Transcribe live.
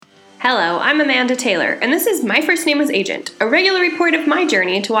Hello, I'm Amanda Taylor, and this is My First Name Was Agent, a regular report of my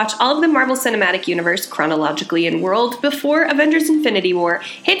journey to watch all of the Marvel Cinematic Universe chronologically in world before Avengers Infinity War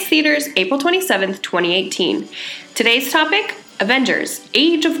hits theaters April 27th, 2018. Today's topic, Avengers,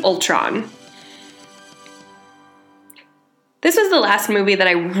 Age of Ultron. This was the last movie that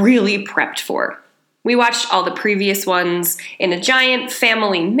I really prepped for. We watched all the previous ones in a giant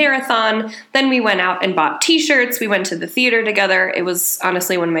family marathon. Then we went out and bought t-shirts. We went to the theater together. It was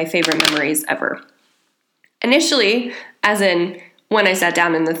honestly one of my favorite memories ever. Initially, as in when I sat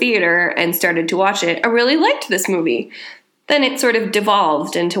down in the theater and started to watch it, I really liked this movie. Then it sort of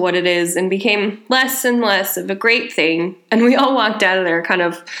devolved into what it is and became less and less of a great thing. And we all walked out of there kind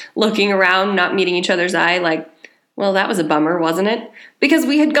of looking around, not meeting each other's eye, like, well, that was a bummer, wasn't it? Because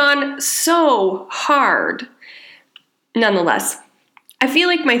we had gone so hard. Nonetheless, I feel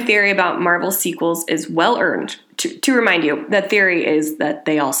like my theory about Marvel sequels is well earned. To remind you, that theory is that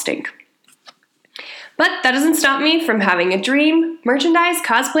they all stink. But that doesn't stop me from having a dream, merchandise,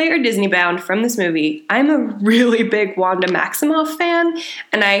 cosplay, or Disney bound from this movie. I'm a really big Wanda Maximoff fan,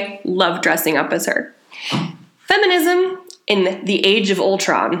 and I love dressing up as her. Feminism in the Age of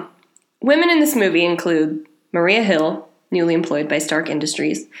Ultron. Women in this movie include Maria Hill, newly employed by Stark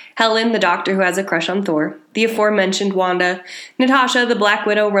Industries, Helen, the doctor who has a crush on Thor, the aforementioned Wanda, Natasha, the Black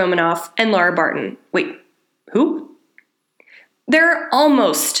Widow Romanoff, and Laura Barton. Wait, who? There are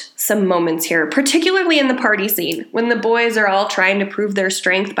almost some moments here, particularly in the party scene, when the boys are all trying to prove their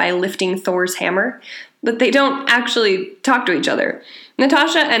strength by lifting Thor's hammer, but they don't actually talk to each other.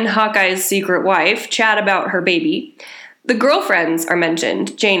 Natasha and Hawkeye's secret wife chat about her baby. The girlfriends are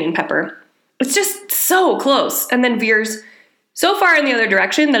mentioned, Jane and Pepper. It's just so close, and then veers so far in the other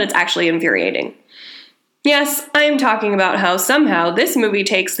direction that it's actually infuriating. Yes, I am talking about how somehow this movie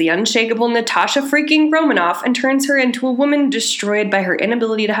takes the unshakable Natasha freaking Romanoff and turns her into a woman destroyed by her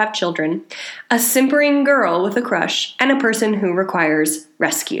inability to have children, a simpering girl with a crush, and a person who requires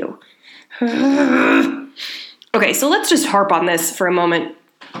rescue. Okay, so let's just harp on this for a moment.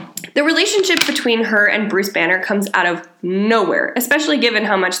 The relationship between her and Bruce Banner comes out of nowhere, especially given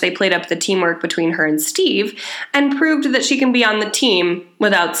how much they played up the teamwork between her and Steve, and proved that she can be on the team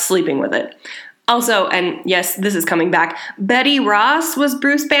without sleeping with it. Also, and yes, this is coming back, Betty Ross was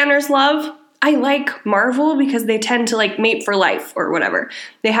Bruce Banner's love. I like Marvel because they tend to mate for life or whatever.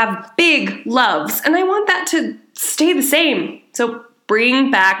 They have big loves, and I want that to stay the same. So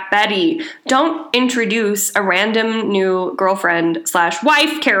bring back Betty. Don't introduce a random new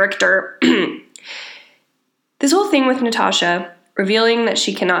girlfriend/wife character. This whole thing with Natasha, revealing that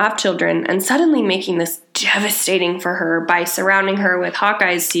she cannot have children and suddenly making this devastating for her by surrounding her with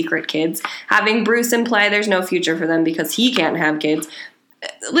Hawkeye's secret kids, having Bruce imply there's no future for them because he can't have kids.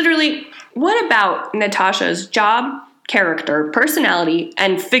 Literally, what about Natasha's job, character, personality,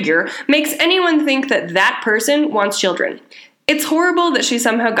 and figure makes anyone think that that person wants children? It's horrible that she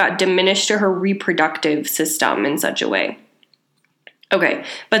somehow got diminished to her reproductive system in such a way. Okay,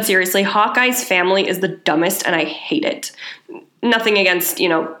 but seriously, Hawkeye's family is the dumbest and I hate it. Nothing against,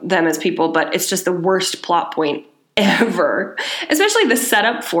 them as people, but it's just the worst plot point ever. Especially the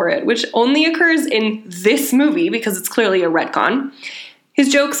setup for it, which only occurs in this movie because it's clearly a retcon. His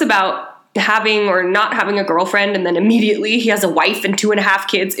jokes about having or not having a girlfriend and then immediately he has a wife and 2.5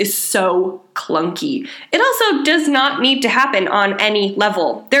 kids is so clunky. It also does not need to happen on any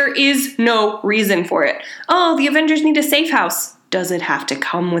level. There is no reason for it. Oh, the Avengers need a safe house. Does it have to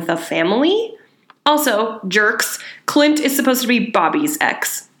come with a family? Also, jerks, Clint is supposed to be Bobby's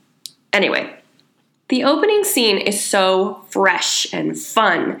ex. Anyway, the opening scene is so fresh and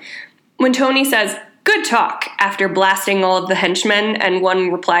fun. When Tony says, "Good talk," after blasting all of the henchmen, and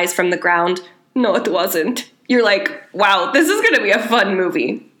one replies from the ground, "No, it wasn't." You're like, wow, this is going to be a fun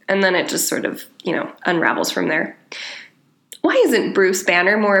movie. And then it just sort of, unravels from there. Why isn't Bruce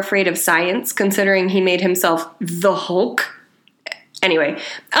Banner more afraid of science, considering he made himself the Hulk? Anyway,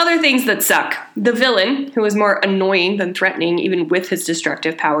 other things that suck. The villain, who is more annoying than threatening, even with his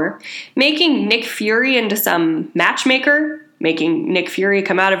destructive power, making Nick Fury into some matchmaker, making Nick Fury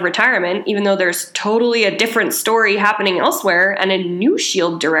come out of retirement, even though there's totally a different story happening elsewhere and a new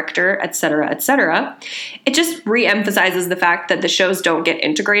S.H.I.E.L.D. director, etc., etc. It just re-emphasizes the fact that the shows don't get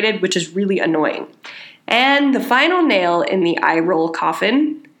integrated, which is really annoying. And the final nail in the eye-roll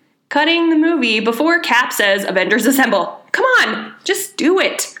coffin, cutting the movie before Cap says, "Avengers Assemble." Come on, just do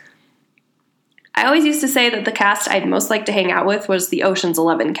it. I always used to say that the cast I'd most like to hang out with was the Ocean's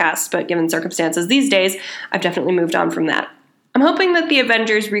 11 cast, but given circumstances these days, I've definitely moved on from that. I'm hoping that the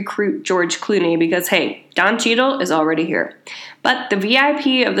Avengers recruit George Clooney because, hey, Don Cheadle is already here. But the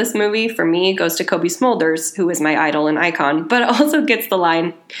VIP of this movie, for me, goes to Kobe Smulders, who is my idol and icon, but also gets the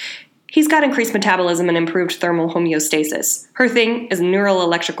line, He's got increased metabolism and improved thermal homeostasis. Her thing is neural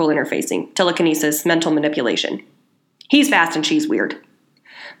electrical interfacing, telekinesis, mental manipulation. He's fast and she's weird.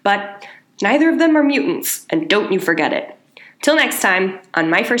 But neither of them are mutants, and don't you forget it. Till next time, on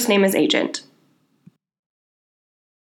My First Name is Agent.